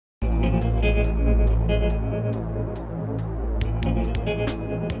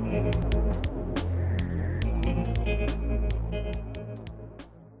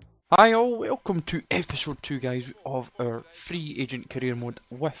Hi all, welcome to episode 2 guys of our free agent career mode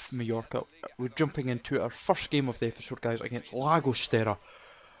with Mallorca. We're jumping into our first game of the episode guys against Lagostera,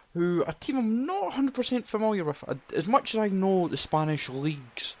 who a team I'm not 100% familiar with. As much as I know the Spanish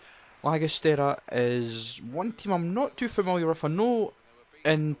leagues, Lagostera is one team I'm not too familiar with. I know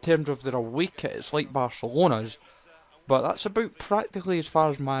in terms of their away kit it's like Barcelona's, but that's about practically as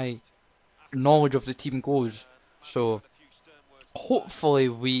far as my knowledge of the team goes. So hopefully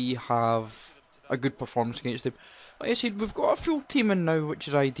we have a good performance against them. Like I said, we've got a full team in now, which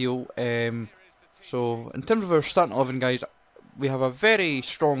is ideal. So in terms of our starting 11 guys, we have a very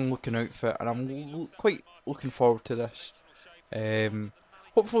strong looking outfit, and I'm quite looking forward to this.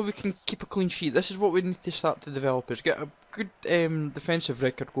 Hopefully we can keep a clean sheet. This is what we need to start to develop, is get a good defensive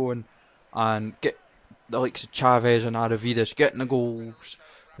record going, and get the likes of Chavez and Aravidas getting the goals,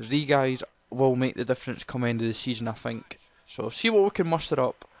 because these guys will make the difference come end of the season, I think. So see what we can muster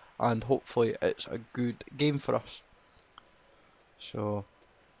up, and hopefully it's a good game for us. So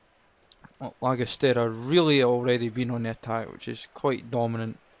Lagostera really already been on the attack, which is quite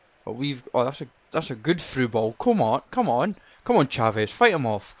dominant. But that's a good through ball. Come on, Chavez, fight him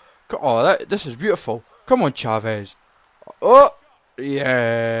off. This is beautiful. Come on, Chavez. Oh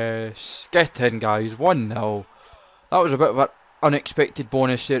yes, get in, guys. 1-0. That was a bit of an unexpected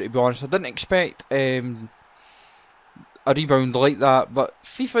bonus there, to be honest. I didn't expect a rebound like that, but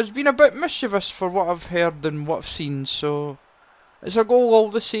FIFA's been a bit mischievous for what I've heard and what I've seen, so it's a goal all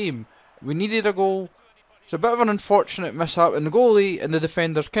the same. We needed a goal. It's a bit of an unfortunate mishap, and the goalie and the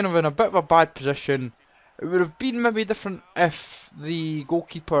defender's kind of in a bit of a bad position. It would have been maybe different if the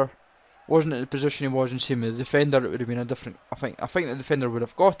goalkeeper wasn't in the position he was, and same with the defender, it would have been a different. I think the defender would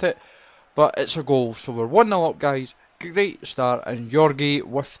have got it, but it's a goal, so we're 1-0 up, guys. Great start, and Jorge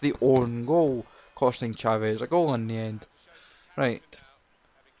with the own goal, costing Chavez a goal in the end. Right,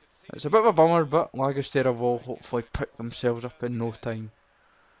 it's a bit of a bummer, but Lagostera will hopefully pick themselves up in no time.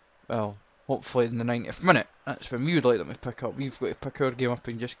 Well, hopefully in the 90th minute. That's when we would like them to pick up. We've got to pick our game up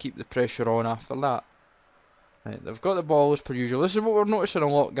and just keep the pressure on after that. Right, they've got the ball as per usual. This is what we're noticing a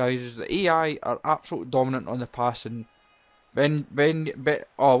lot, guys, is the AI are absolutely dominant on the passing.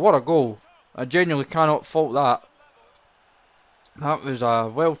 Oh, what a goal. I genuinely cannot fault that. That was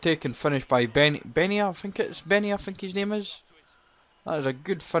a well taken finish by Benny, I think his name is. That is a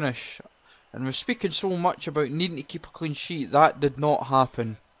good finish. And we're speaking so much about needing to keep a clean sheet. That did not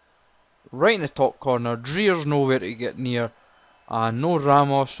happen. Right in the top corner. Dreer's nowhere to get near. And no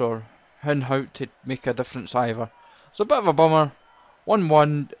Ramos or Hinhout to make a difference either. It's a bit of a bummer.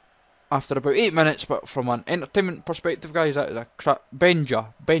 1-1 after about 8 minutes. But from an entertainment perspective, guys, that is a crap. Benja.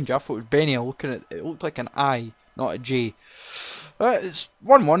 I thought it was Benny. Looking at it looked like an I, not a J. It's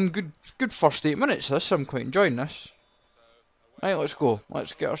 1-1. Good first 8 minutes. I'm quite enjoying this. Right, let's go.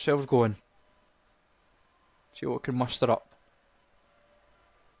 Let's get ourselves going. See what we can muster up.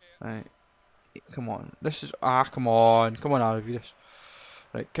 Right. Come on. This is... come on. Come on, Aravidas.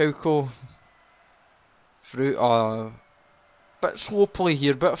 Right, Kauko. Through... bit slow play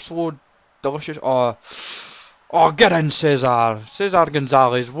here. Bit of slow, delicious... Oh, get in, Cesar. Cesar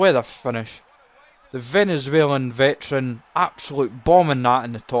Gonzalez with a finish. The Venezuelan veteran absolute bombing that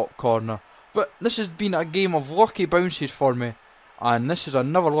in the top corner. But this has been a game of lucky bounces for me. And this is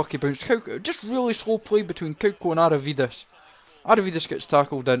another lucky bounce. Just really slow play between Kauko and Aravidas. Aravidas gets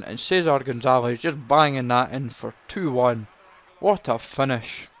tackled in, and Cesar Gonzalez just banging that in for 2-1. What a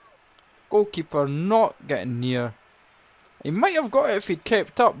finish. Goalkeeper not getting near. He might have got it if he'd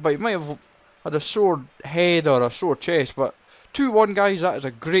kept up, but he might have had a sore head or a sore chest. But 2-1, guys, that is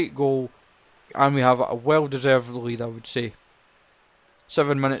a great goal. And we have a well-deserved lead, I would say.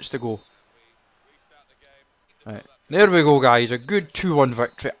 7 minutes to go. Right. There we go, guys. A good 2-1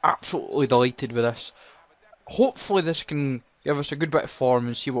 victory. Absolutely delighted with this. Hopefully this can give us a good bit of form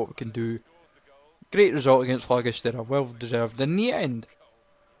and see what we can do. Great result against Lagostera. Well deserved in the end.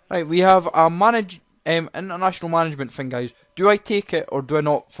 Right, we have a international management thing, guys. Do I take it or do I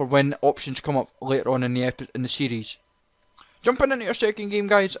not for when options come up later on in the series? Jumping into our second game,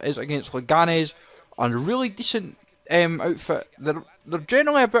 guys, is against Leganes. And a really decent outfit. They're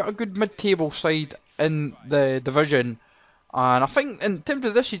generally about a good mid-table side in the division, and I think in terms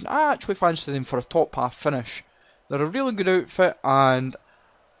of this season I actually fancy them for a top half finish. They're a really good outfit, and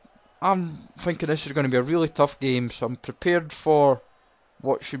I'm thinking this is going to be a really tough game, so I'm prepared for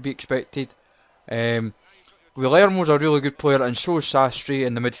what should be expected. Guillermo's a really good player, and so is Sastry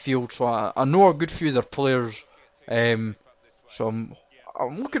in the midfield, so I know a good few of their players, so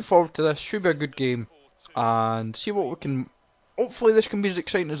I'm looking forward to this. Should be a good game, and see what we can. Hopefully this can be as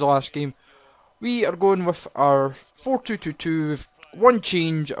exciting as the last game. We are going with our 4-2-2-2 with one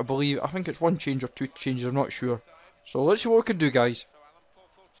change, I believe. I think it's one change or two changes, I'm not sure. So let's see what we can do, guys.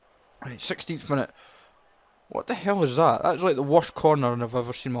 Right, 16th minute. What the hell is that? That's like the worst corner I've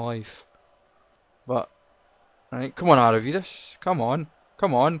ever seen in my life. But, right, come on, Aravidas. Come on.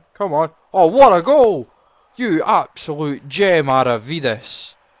 Come on. Come on. Oh, what a goal! You absolute gem,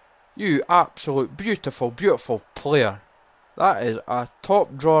 Aravidas. You absolute beautiful, beautiful player. That is a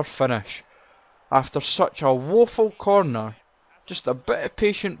top drawer finish. After such a woeful corner, just a bit of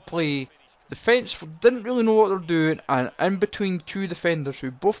patient play. Defence didn't really know what they're doing, and in between two defenders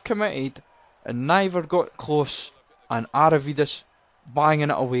who both committed and neither got close, and Aravidas banging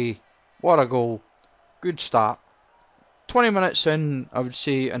it away. What a goal. Good start. 20 minutes in, I would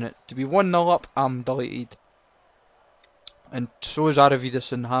say, and it to be 1-0 up, I'm delighted. And so is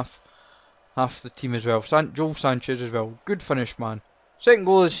Aravidas in half the team as well. Joel Sanchez as well. Good finish, man. Second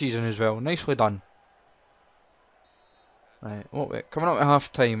goal of the season as well. Nicely done. Right, coming up at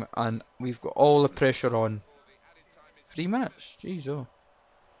half time, and we've got all the pressure on. 3 minutes. Jeez, oh.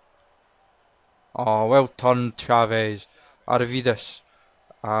 Oh, well turned, Chavez. Aravidas.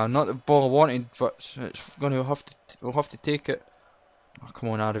 Not the ball I wanted, but we'll have to take it. Oh, come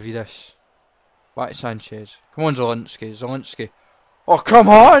on, Aravidas. Back to Sanchez. Come on, Zielinski. Oh, come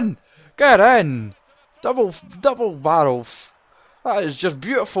on! Get in! Double barrel. That is just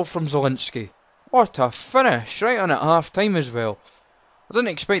beautiful from Zielinski. What a finish, right on at half time as well. I didn't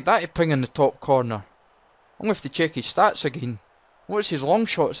expect that to ping in the top corner. I'm going to have to check his stats again. What's his long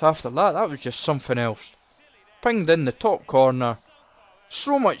shots after that? That was just something else. Pinged in the top corner.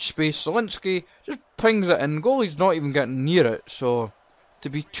 So much space. Zielinski just pings it in. Goalie's not even getting near it. So, to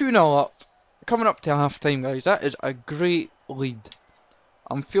be 2-0 up, coming up to half time, guys, that is a great lead.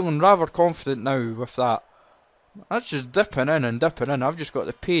 I'm feeling rather confident now with that. That's just dipping in and dipping in. I've just got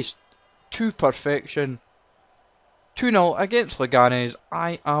the pace to perfection. 2-0 against Leganes.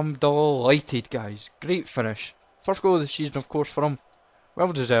 I am delighted, guys. Great finish. First goal of the season, of course, for him.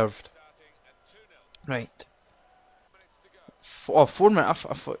 Well deserved. Right. 4 minutes.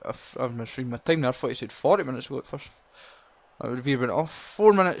 I'm misreading my time there. I thought he said 40 minutes ago at first. That would be a bit off.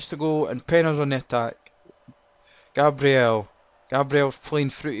 4 minutes to go, and Pena's on the attack. Gabriel's playing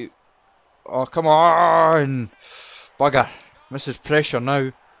through. Oh, come on! Bugger. Misses pressure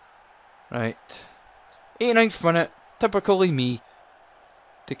now. Right. 89th minute. Typically me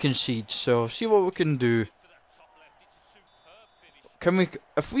to concede. So, see what we can do.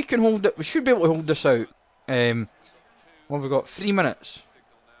 If we can hold it, we should be able to hold this out. What have we got? 3 minutes.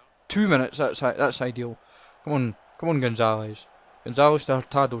 2 minutes, that's ideal. Come on, Gonzalez. Gonzalez to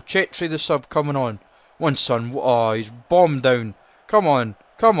Hurtado. Chetri the sub coming on. One son. Oh, he's bombed down. Come on.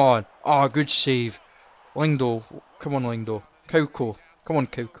 Oh, good save. Lingdo. Come on, Lingdo. Kauko. Come on,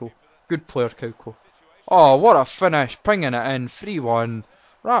 Kauko. Good player, Kauko. Oh, what a finish. Pinging it in. 3-1.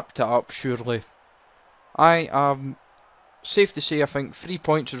 Wrapped it up, surely. I am safe to say I think 3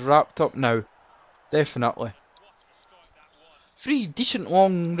 points is wrapped up now. Definitely. 3 decent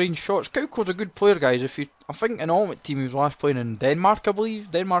long range shots. Kauko's a good player, guys. I think in Ultimate Team he was last playing in Denmark, I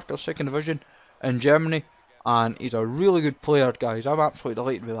believe. Denmark or 2nd Division in Germany. And he's a really good player, guys. I'm absolutely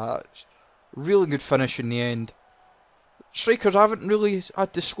delighted with that. It's really good finish in the end. Strikers haven't really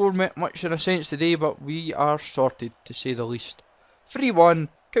had to score much in a sense today, but we are sorted, to say the least. 3-1,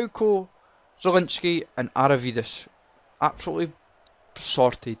 Kauko, Zielinski and Aravidas. Absolutely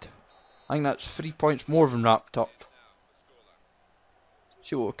sorted. I think that's 3 points more than wrapped up.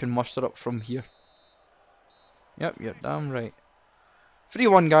 See what we can muster up from here. Yep, you're damn right.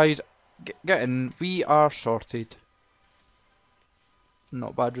 3-1, guys. Get in. We are sorted.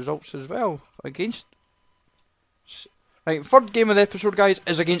 Not bad results as well. Against... Right, third game of the episode, guys,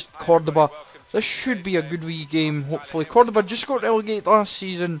 is against Cordoba. This should be a good wee game, hopefully. Cordoba just got relegated last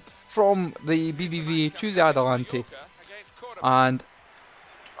season from the BBVA to the Adelante. And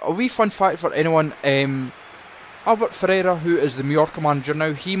a wee fun fact for anyone, Albert Ferreira, who is the Mallorca manager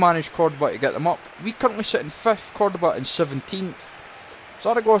now, he managed Cordoba to get them up. We currently sit in 5th, Cordoba in 17th.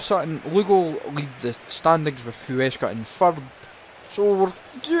 Zaragoza and Lugo lead the standings with Huesca in 3rd. So we're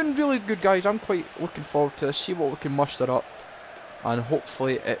doing really good, guys. I'm quite looking forward to this, see what we can muster up. And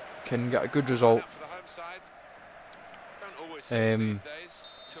hopefully it can get a good result.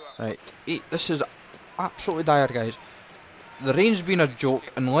 Right, this is absolutely dire, guys. The rain's been a joke,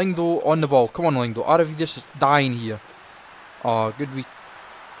 and Lingdo on the ball. Come on, Lingdo. Aravidas is dying here. Oh, good wee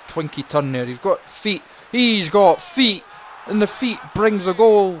twinky turn there. He's got feet. He's got feet. And the feet brings the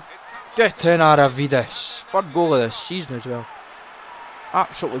goal. Get in, Aravidas. 3rd goal of this season as well.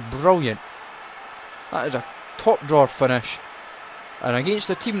 Absolutely brilliant. That is a top drawer finish. and against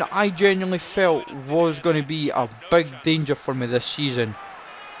a team that I genuinely felt was going to be a big danger for me this season.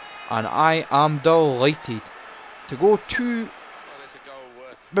 And I am delighted to go to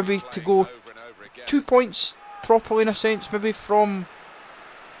go 2 points properly in a sense, maybe from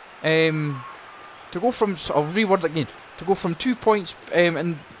to go from, I'll reword it again, to go from 2 points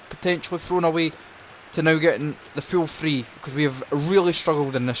and potentially thrown away to now getting the full 3, because we have really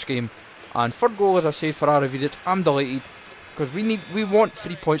struggled in this game. And third goal, as I said, for RCD, I'm delighted, because we want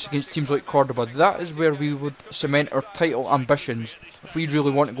 3 points against teams like Cordoba. That is where we would cement our title ambitions if we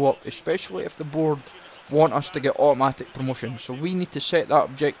really want to go up, especially if the board want us to get automatic promotion. So we need to set that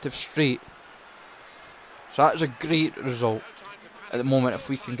objective straight. So that is a great result at the moment if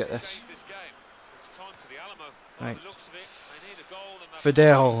we can get this. Right.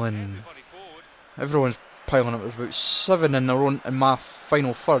 Fidel and everyone's piling up. There's about 7 in my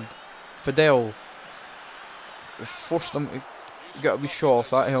final third. Fidel, we forced them to get a wee shot off.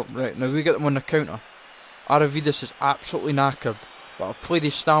 That helped. Right, now we get them on the counter. Aravidas is absolutely knackered, but I've played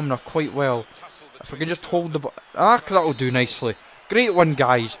his stamina quite well. If we can just hold the that'll do nicely. Great one,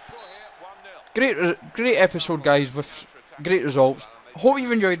 guys. Great episode, guys, with great results. I hope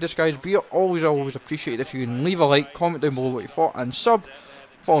you've enjoyed this, guys. Be always appreciated if you can leave a like, comment down below what you thought, and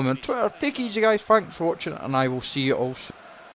follow me on Twitter. Take it easy, guys. Thanks for watching, and I will see you all soon.